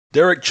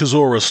Dereck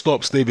Chisora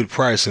stops David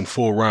Price in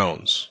 4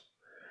 rounds.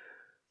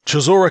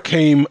 Chisora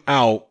came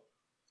out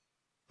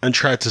and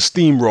tried to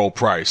steamroll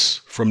Price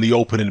from the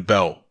opening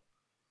bell.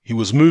 He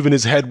was moving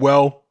his head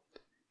well.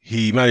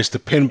 He managed to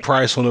pin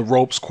Price on the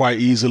ropes quite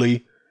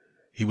easily.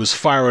 He was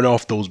firing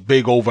off those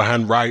big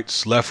overhand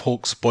rights, left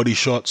hooks, body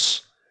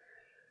shots.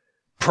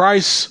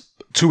 Price,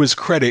 to his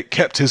credit,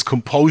 kept his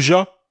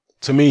composure.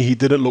 To me, he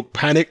didn't look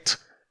panicked,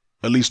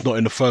 at least not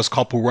in the first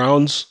couple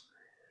rounds.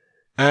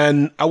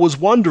 And I was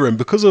wondering,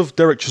 because of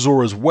Dereck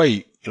Chisora's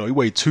weight, he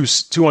weighed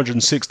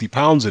 260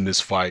 pounds in this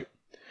fight.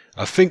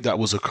 I think that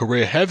was a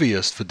career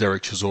heaviest for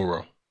Dereck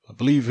Chisora. I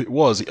believe it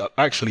was.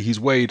 Actually, he's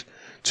weighed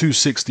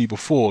 260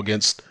 before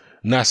against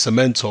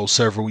Nascimento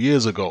several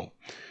years ago.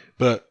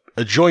 But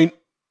a joint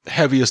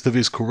heaviest of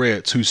his career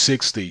at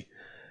 260.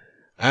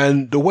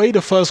 And the way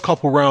the first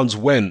couple rounds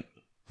went,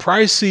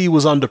 Pricey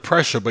was under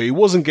pressure, but he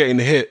wasn't getting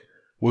hit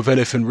with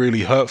anything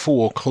really hurtful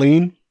or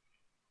clean.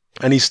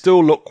 And he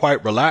still looked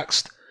quite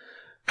relaxed.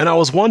 And I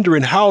was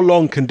wondering, how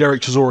long can Dereck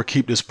Chisora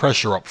keep this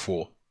pressure up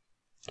for?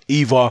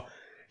 Either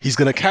he's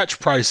going to catch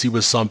Pricey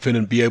with something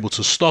and be able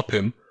to stop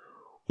him,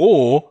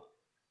 or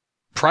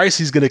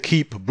Pricey's going to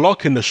keep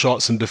blocking the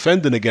shots and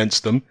defending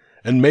against them,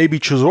 and maybe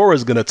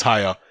Chisora's going to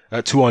tire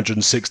at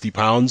 260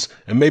 pounds,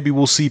 and maybe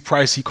we'll see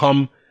Pricey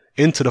come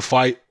into the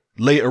fight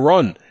later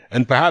on.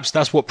 And perhaps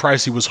that's what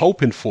Pricey was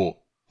hoping for.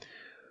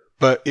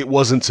 But it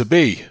wasn't to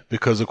be,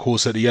 because of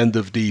course at the end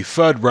of the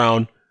 3rd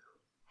round,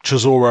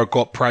 Chisora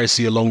got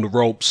Pricey along the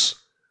ropes,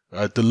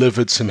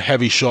 delivered some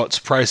heavy shots.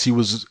 Pricey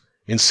was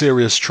in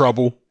serious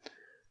trouble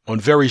on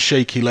very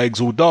shaky legs,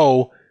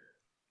 although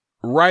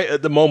right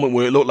at the moment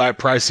where it looked like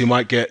Pricey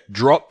might get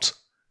dropped,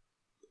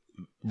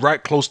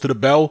 right close to the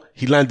bell,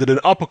 he landed an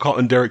uppercut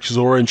on Dereck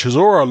Chisora, and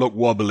Chisora looked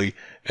wobbly,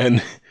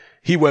 and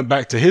he went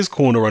back to his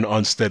corner on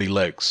unsteady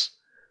legs.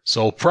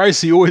 So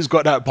Pricey always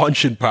got that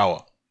punching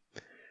power.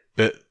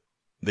 But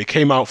they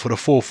came out for the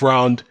 4th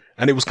round,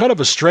 and it was kind of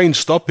a strange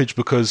stoppage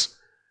because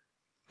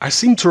I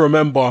seem to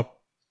remember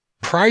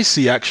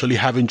Pricey actually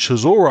having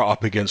Chisora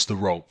up against the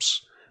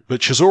ropes.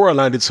 But Chisora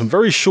landed some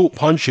very short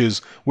punches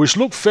which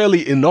looked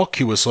fairly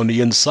innocuous on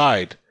the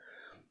inside.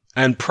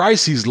 And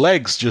Pricey's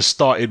legs just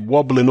started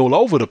wobbling all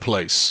over the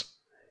place.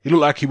 He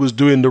looked like he was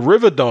doing the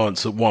river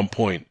dance at one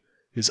point.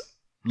 His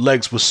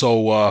legs were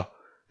so,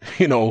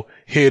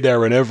 here,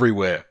 there, and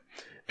everywhere.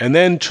 And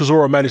then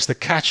Chisora managed to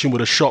catch him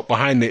with a shot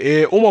behind the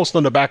ear, almost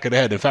on the back of the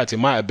head. In fact, it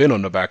might have been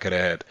on the back of the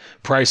head.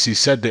 Pricey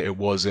said that it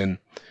was in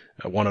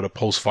one of the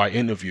post-fight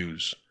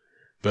interviews.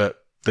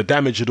 But the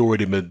damage had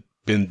already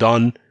been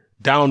done.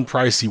 Down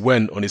Pricey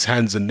went on his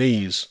hands and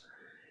knees.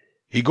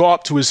 He got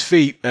up to his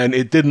feet, and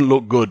it didn't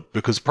look good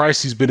because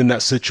Pricey's been in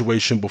that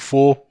situation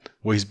before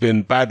where he's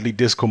been badly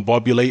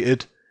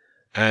discombobulated.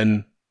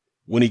 And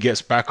when he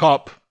gets back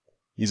up,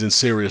 he's in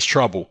serious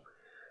trouble.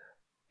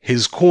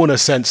 His corner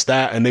sensed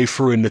that, and they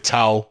threw in the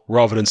towel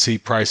rather than see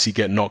Pricey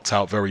get knocked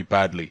out very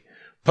badly.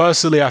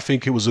 Personally, I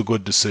think it was a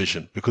good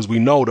decision because we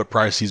know that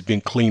Pricey's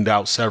been cleaned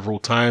out several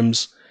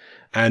times,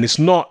 and it's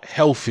not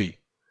healthy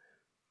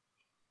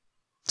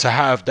to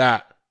have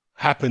that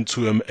happen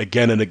to him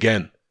again and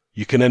again.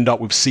 You can end up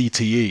with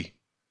CTE.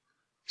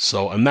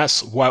 And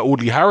that's why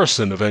Audley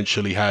Harrison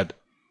eventually had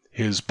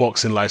his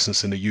boxing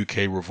license in the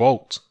UK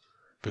revoked,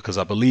 because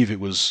I believe it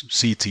was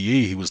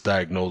CTE he was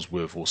diagnosed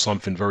with or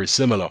something very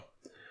similar.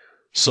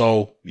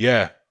 So,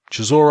 yeah,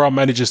 Chisora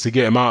manages to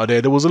get him out of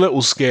there. There was a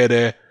little scare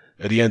there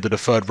at the end of the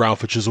 3rd round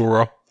for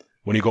Chisora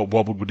when he got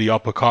wobbled with the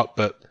uppercut.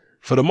 But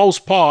for the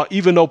most part,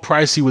 even though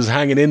Pricey was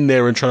hanging in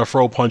there and trying to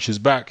throw punches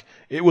back,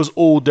 it was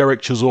all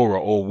Dereck Chisora,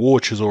 or War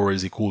Chisora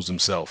as he calls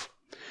himself.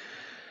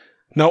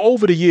 Now,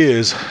 over the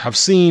years, I've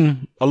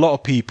seen a lot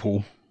of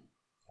people,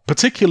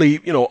 particularly,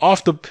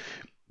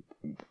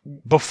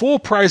 before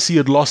Pricey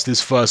had lost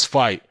his first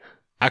fight,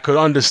 I could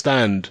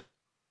understand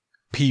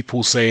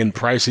people saying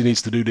Pricey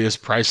needs to do this,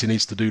 Pricey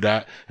needs to do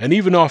that. And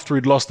even after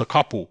he'd lost a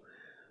couple.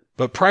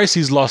 But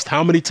Pricey's lost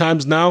how many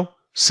times now?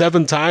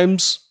 7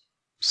 times?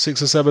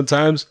 6 or 7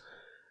 times?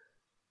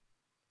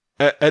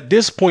 At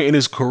this point in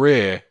his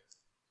career,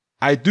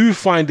 I do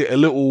find it a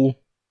little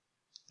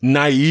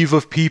naive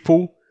of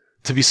people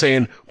to be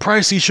saying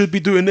Pricey should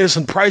be doing this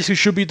and Pricey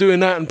should be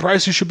doing that and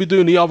Pricey should be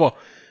doing the other.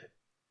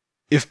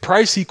 If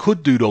Pricey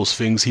could do those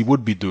things, he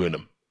would be doing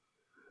them.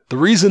 The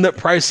reason that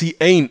Pricey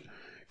ain't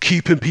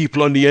keeping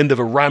people on the end of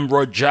a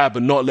ramrod jab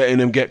and not letting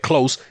them get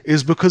close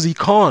is because he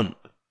can't.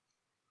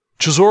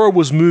 Chisora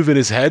was moving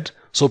his head,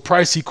 so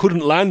Pricey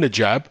couldn't land the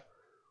jab.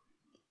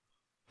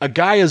 A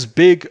guy as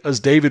big as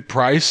David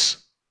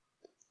Price,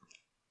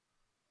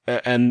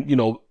 and,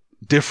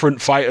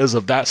 different fighters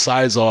of that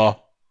size are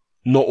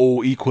not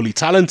all equally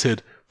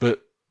talented,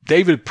 but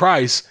David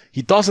Price,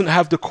 he doesn't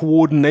have the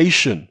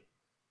coordination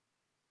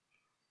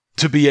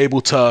to be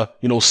able to,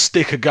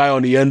 stick a guy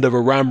on the end of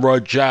a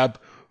ramrod jab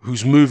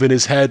who's moving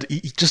his head. He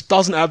just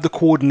doesn't have the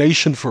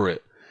coordination for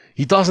it.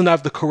 He doesn't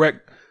have the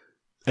correct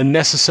and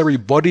necessary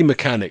body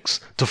mechanics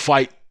to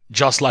fight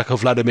just like a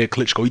Vladimir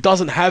Klitschko. He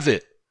doesn't have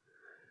it.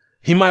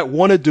 He might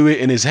want to do it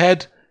in his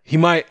head. He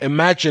might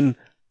imagine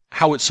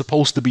how it's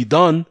supposed to be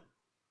done,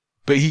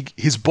 but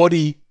his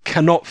body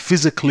cannot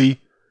physically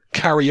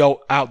carry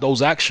out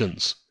those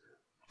actions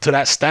to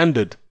that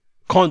standard.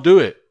 Can't do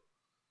it.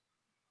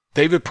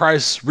 David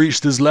Price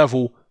reached his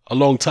level a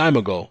long time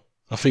ago.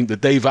 I think the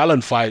Dave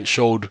Allen fight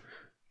showed,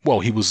 well,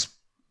 he was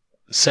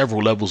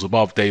several levels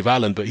above Dave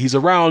Allen, but he's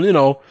around,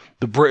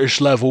 the British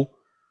level.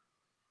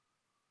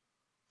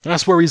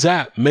 That's where he's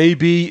at.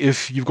 Maybe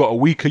if you've got a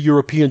weaker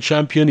European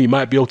champion, he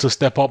might be able to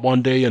step up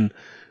one day and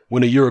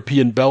win a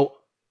European belt.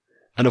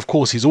 And of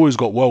course, he's always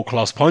got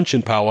world-class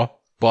punching power,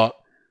 but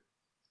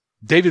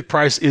David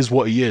Price is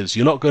what he is.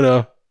 You're not going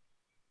to,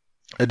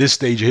 at this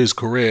stage of his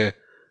career,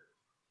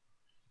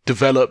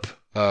 develop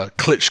a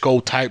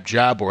Klitschko-type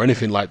jab or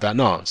anything like that.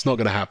 No, it's not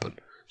going to happen.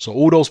 So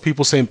all those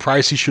people saying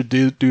Pricey should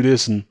do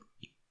this and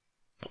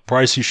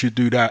Pricey should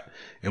do that,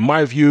 in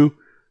my view,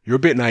 you're a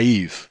bit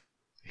naive.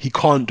 He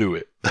can't do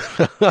it.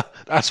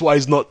 That's why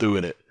he's not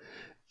doing it.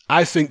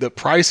 I think that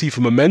Pricey,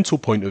 from a mental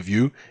point of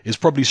view, is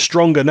probably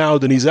stronger now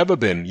than he's ever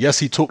been. Yes,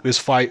 he took this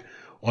fight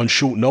on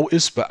short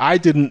notice, but I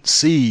didn't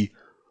see,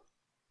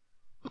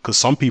 because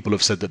some people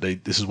have said that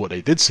this is what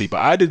they did see,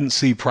 but I didn't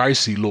see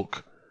Pricey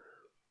look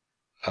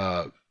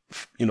out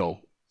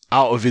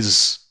of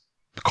his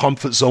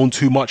comfort zone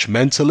too much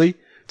mentally.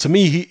 To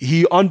me,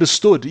 he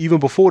understood, even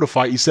before the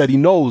fight, he said he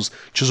knows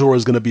Chisora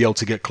is going to be able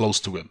to get close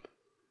to him.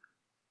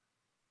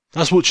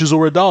 That's what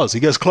Chisora does.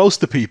 He gets close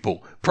to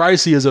people.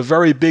 Pricey is a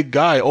very big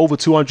guy, over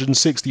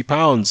 260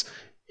 pounds.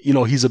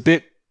 He's a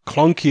bit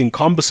clunky and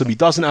cumbersome. He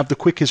doesn't have the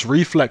quickest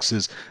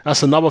reflexes.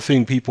 That's another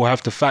thing people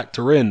have to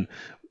factor in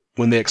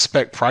when they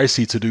expect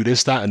Pricey to do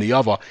this, that, and the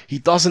other. He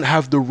doesn't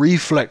have the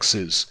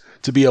reflexes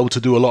to be able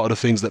to do a lot of the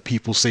things that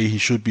people say he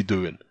should be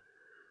doing.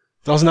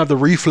 Doesn't have the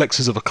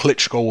reflexes of a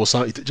Klitschko or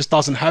something. It just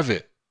doesn't have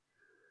it.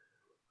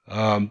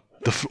 Or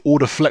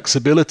the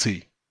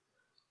flexibility.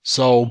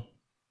 So,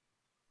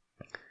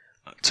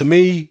 to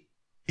me,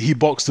 he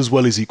boxed as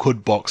well as he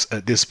could box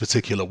at this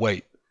particular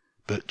weight.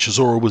 But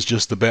Chisora was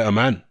just the better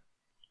man.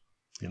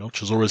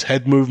 Chisora's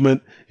head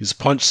movement, his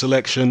punch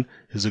selection,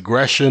 his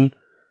aggression,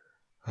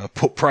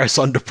 put Price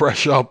under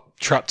pressure,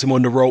 trapped him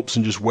on the ropes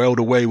and just wailed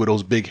away with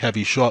those big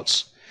heavy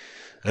shots.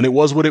 And it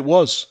was what it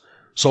was.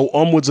 So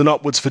onwards and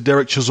upwards for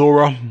Dereck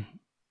Chisora.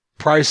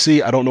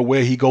 Pricey, I don't know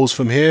where he goes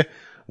from here.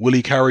 Will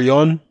he carry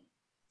on?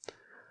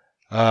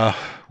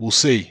 We'll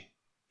see.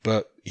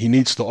 But he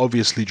needs to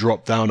obviously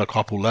drop down a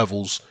couple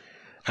levels.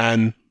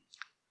 And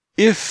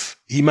if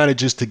he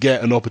manages to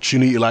get an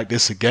opportunity like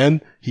this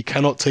again, he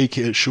cannot take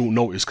it at short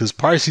notice, because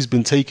Pricey's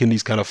been taking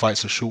these kind of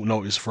fights at short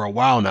notice for a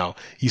while now.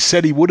 He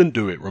said he wouldn't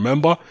do it,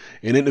 remember?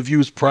 In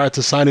interviews prior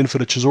to signing for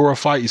the Chisora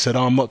fight, he said,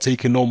 I'm not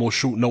taking no more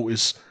short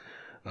notice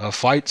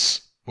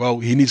fights. Well,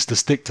 he needs to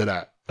stick to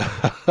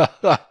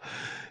that.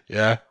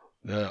 Yeah.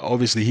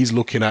 Obviously, he's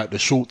looking at the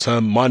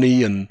short-term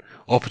money and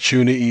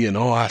opportunity and,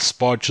 I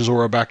sparred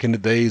Chisora back in the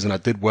days and I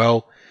did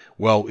well.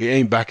 Well, it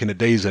ain't back in the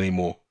days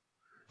anymore.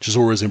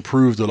 Chisora's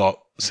improved a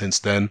lot since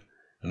then,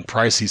 and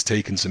Pricey's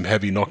taken some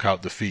heavy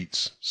knockout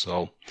defeats.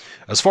 So,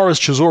 as far as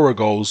Chisora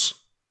goes,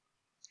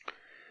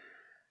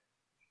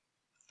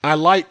 I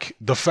like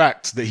the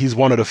fact that he's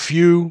one of the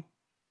few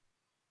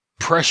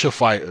pressure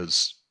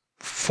fighters,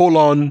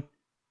 full-on,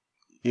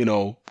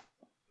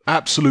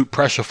 absolute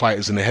pressure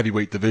fighters in the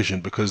heavyweight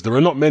division, because there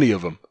are not many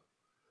of them.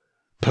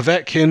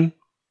 Povetkin,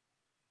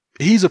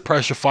 he's a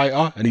pressure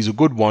fighter, and he's a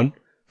good one,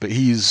 but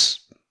he's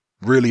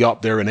really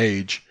up there in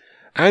age.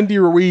 Andy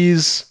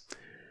Ruiz,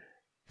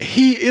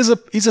 he's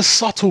a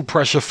subtle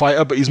pressure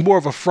fighter, but he's more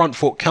of a front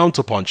foot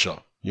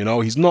counterpuncher.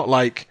 He's not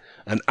like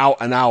an out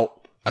and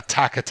out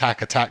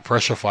attack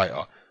pressure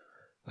fighter.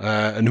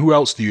 And who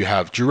else do you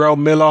have? Jarrell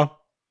Miller,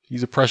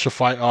 he's a pressure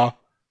fighter.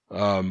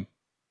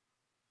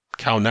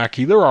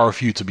 Kalnaki, there are a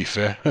few, to be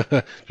fair,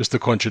 just to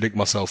contradict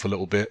myself a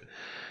little bit.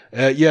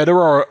 Yeah,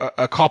 there are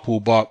a couple,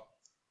 but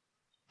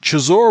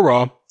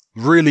Chisora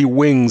really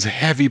wings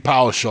heavy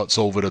power shots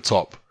over the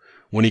top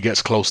when he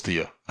gets close to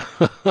you.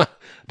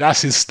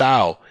 That's his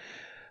style.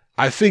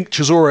 I think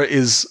Chisora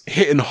is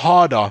hitting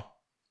harder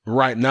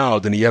right now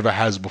than he ever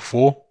has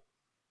before.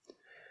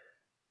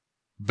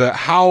 But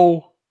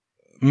how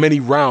many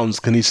rounds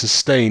can he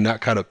sustain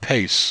that kind of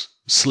pace,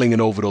 slinging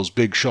over those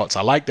big shots?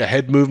 I like the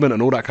head movement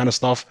and all that kind of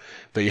stuff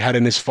that he had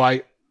in this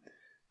fight.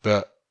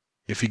 But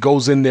if he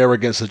goes in there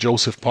against a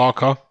Joseph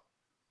Parker,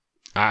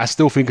 I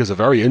still think it's a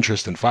very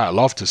interesting fight. I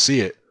love to see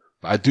it.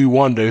 But I do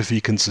wonder if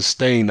he can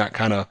sustain that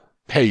kind of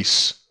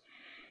pace,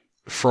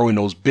 throwing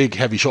those big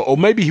heavy shots. Or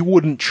maybe he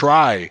wouldn't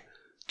try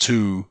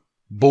to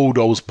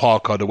bulldoze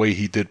Parker the way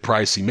he did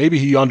Pricey. Maybe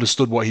he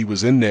understood what he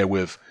was in there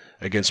with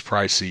against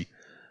Pricey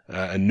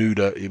and knew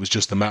that it was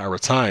just a matter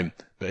of time.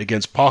 But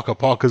against Parker,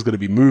 Parker's going to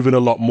be moving a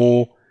lot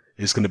more.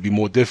 It's going to be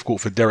more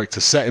difficult for Dereck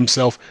to set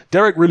himself.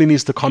 Dereck really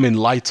needs to come in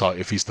lighter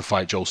if he's to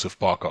fight Joseph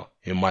Parker,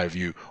 in my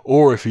view.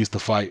 Or if he's to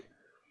fight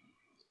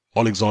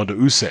Alexander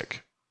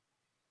Usyk.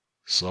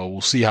 So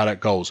we'll see how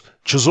that goes.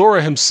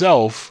 Chisora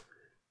himself,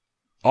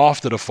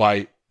 after the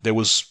fight, there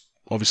was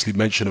obviously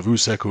mention of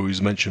Usyk, who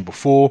he's mentioned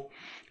before.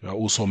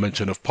 Also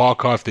mention of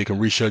Parker, if they can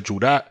reschedule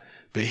that.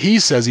 But he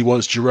says he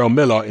wants Jarrell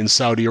Miller in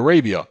Saudi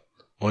Arabia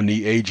on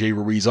the AJ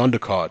Ruiz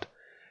undercard.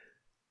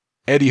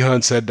 Eddie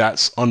Hearn said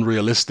that's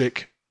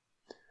unrealistic.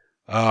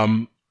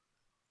 Apparently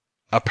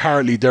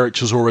Dereck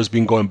Chisora has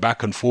been going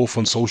back and forth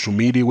on social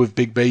media with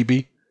Big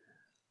Baby.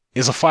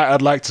 It's a fight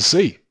I'd like to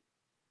see.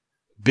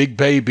 Big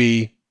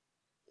Baby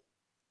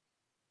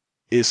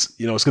is,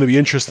 it's going to be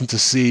interesting to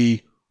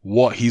see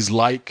what he's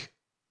like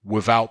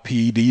without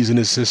PEDs in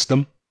his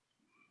system.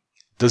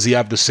 Does he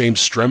have the same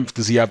strength?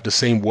 Does he have the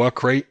same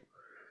work rate?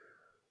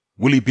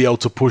 Will he be able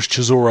to push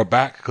Chisora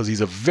back? Because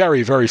he's a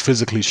very, very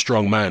physically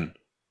strong man,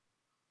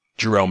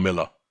 Jarrell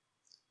Miller.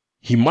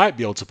 He might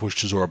be able to push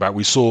Chisora back.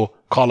 We saw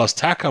Carlos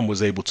Takam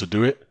was able to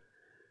do it.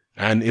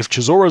 And if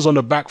Chisora's on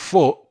the back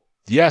foot,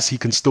 yes, he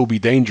can still be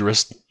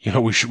dangerous.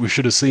 We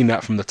should have seen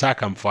that from the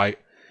Takam fight.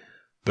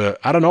 But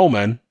I don't know,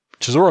 man.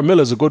 Chisora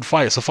Miller's a good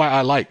fight. It's a fight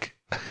I like.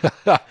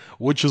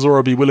 Would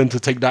Chisora be willing to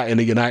take that in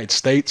the United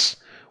States?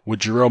 Would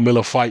Jarrell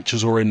Miller fight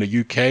Chisora in the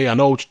UK? I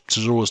know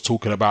Chisora was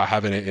talking about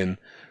having it in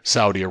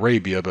Saudi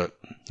Arabia, but,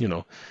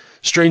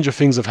 stranger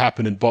things have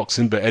happened in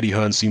boxing, but Eddie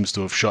Hearn seems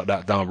to have shut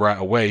that down right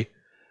away.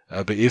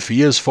 But if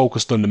he is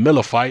focused on the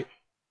Miller fight,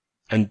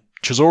 and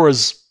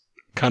Chisora's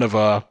kind of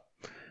a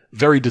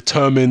very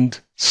determined,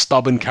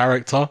 stubborn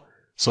character,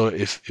 so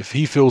if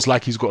he feels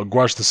like he's got a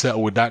grudge to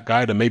settle with that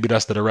guy, then maybe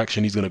that's the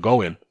direction he's going to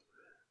go in.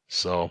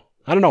 So,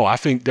 I don't know. I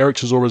think Dereck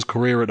Chisora's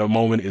career at the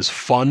moment is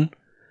fun.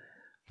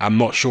 I'm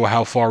not sure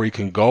how far he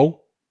can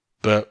go,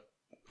 but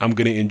I'm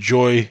going to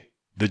enjoy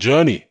the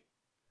journey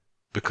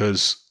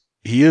because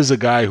he is a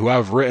guy who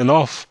I've written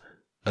off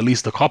at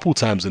least a couple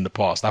times in the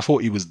past. I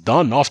thought he was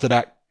done after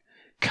that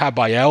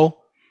Kabayel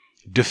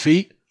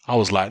defeat. I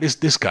was like,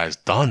 this guy's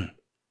done.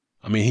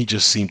 I mean, he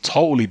just seemed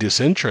totally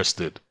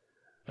disinterested.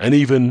 And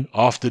even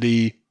after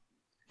the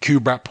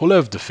Kubrat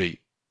Pulev defeat,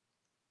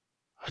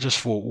 I just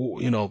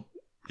thought,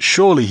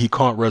 surely he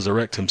can't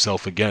resurrect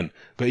himself again.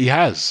 But he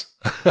has.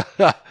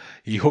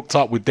 He hooked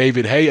up with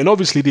David Haye. And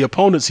obviously the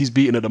opponents he's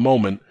beaten at the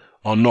moment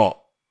are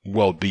not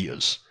world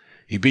beaters.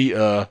 He beat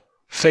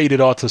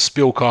faded Artur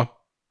Szpilka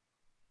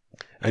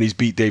and he's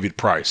beat David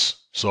Price.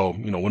 So,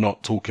 we're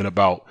not talking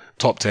about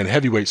top 10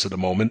 heavyweights at the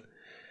moment.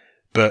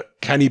 But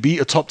can he beat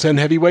a top 10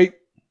 heavyweight?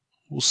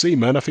 We'll see,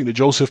 man. I think the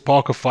Joseph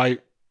Parker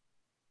fight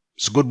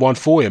is a good one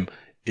for him.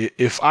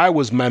 If I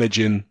was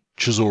managing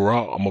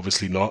Chisora, I'm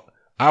obviously not,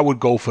 I would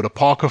go for the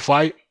Parker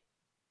fight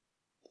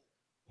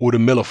or the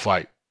Miller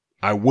fight.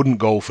 I wouldn't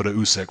go for the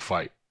Usyk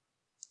fight.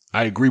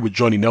 I agree with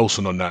Johnny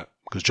Nelson on that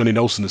because Johnny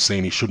Nelson is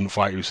saying he shouldn't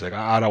fight Usyk.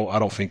 I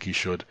don't think he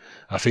should.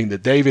 I think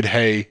that David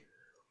Haye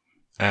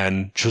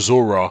and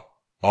Chisora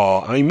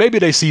maybe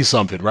they see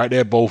something, right?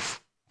 They're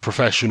both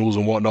professionals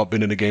and whatnot,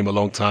 been in the game a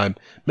long time.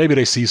 Maybe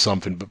they see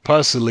something, but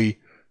personally,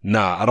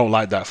 nah, I don't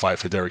like that fight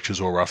for Dereck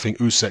Chisora. I think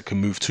Usyk can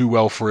move too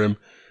well for him.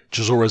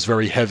 Chisora's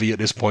very heavy at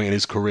this point in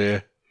his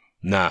career.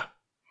 Nah,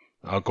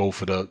 I'll go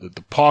for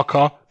the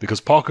Parker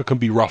because Parker can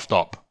be roughed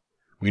up.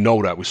 We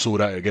know that. We saw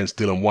that against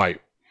Dylan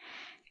White.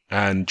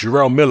 And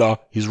Jarrell Miller,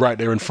 he's right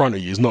there in front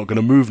of you. He's not going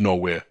to move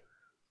nowhere.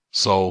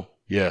 So,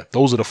 yeah,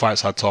 those are the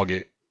fights I'd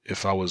target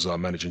if I was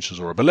managing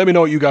Chisora. But let me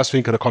know what you guys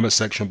think in the comment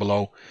section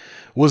below.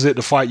 Was it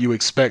the fight you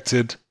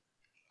expected?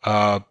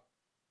 How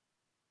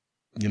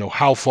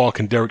far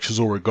can Dereck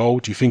Chisora go?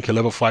 Do you think he'll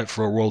ever fight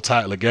for a world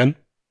title again?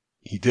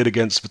 He did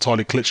against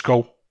Vitaly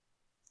Klitschko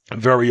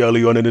very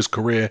early on in his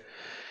career.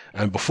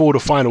 And before the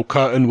final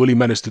curtain, will he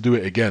manage to do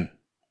it again?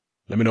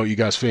 Let me know what you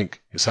guys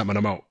think. It's happening.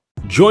 I'm out.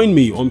 Join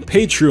me on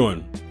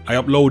Patreon. I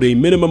upload a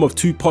minimum of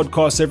 2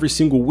 podcasts every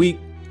single week,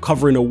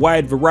 covering a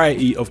wide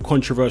variety of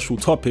controversial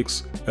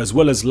topics, as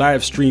well as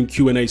live stream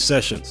Q&A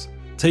sessions.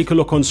 Take a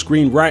look on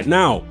screen right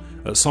now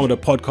at some of the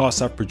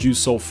podcasts I've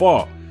produced so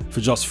far. For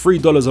just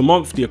 $3 a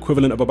month, the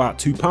equivalent of about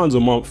 £2 a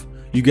month,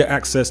 you get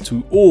access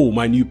to all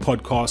my new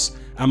podcasts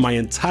and my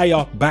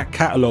entire back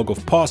catalogue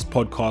of past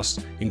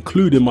podcasts,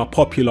 including my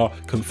popular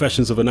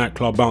Confessions of a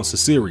Nightclub Bouncer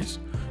series.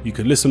 You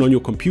can listen on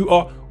your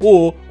computer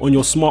or on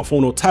your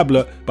smartphone or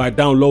tablet by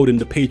downloading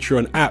the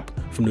Patreon app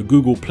from the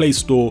Google Play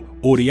Store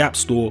or the App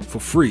Store for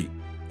free.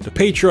 The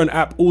Patreon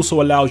app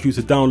also allows you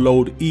to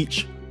download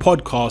each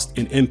podcast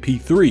in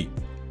MP3.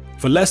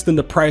 For less than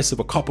the price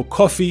of a cup of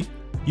coffee,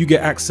 you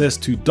get access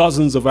to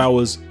dozens of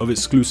hours of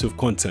exclusive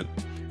content.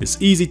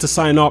 It's easy to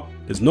sign up,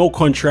 there's no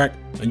contract,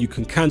 and you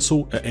can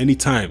cancel at any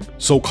time.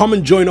 So come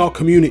and join our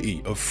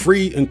community of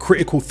free and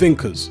critical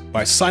thinkers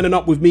by signing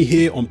up with me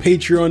here on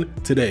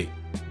Patreon today.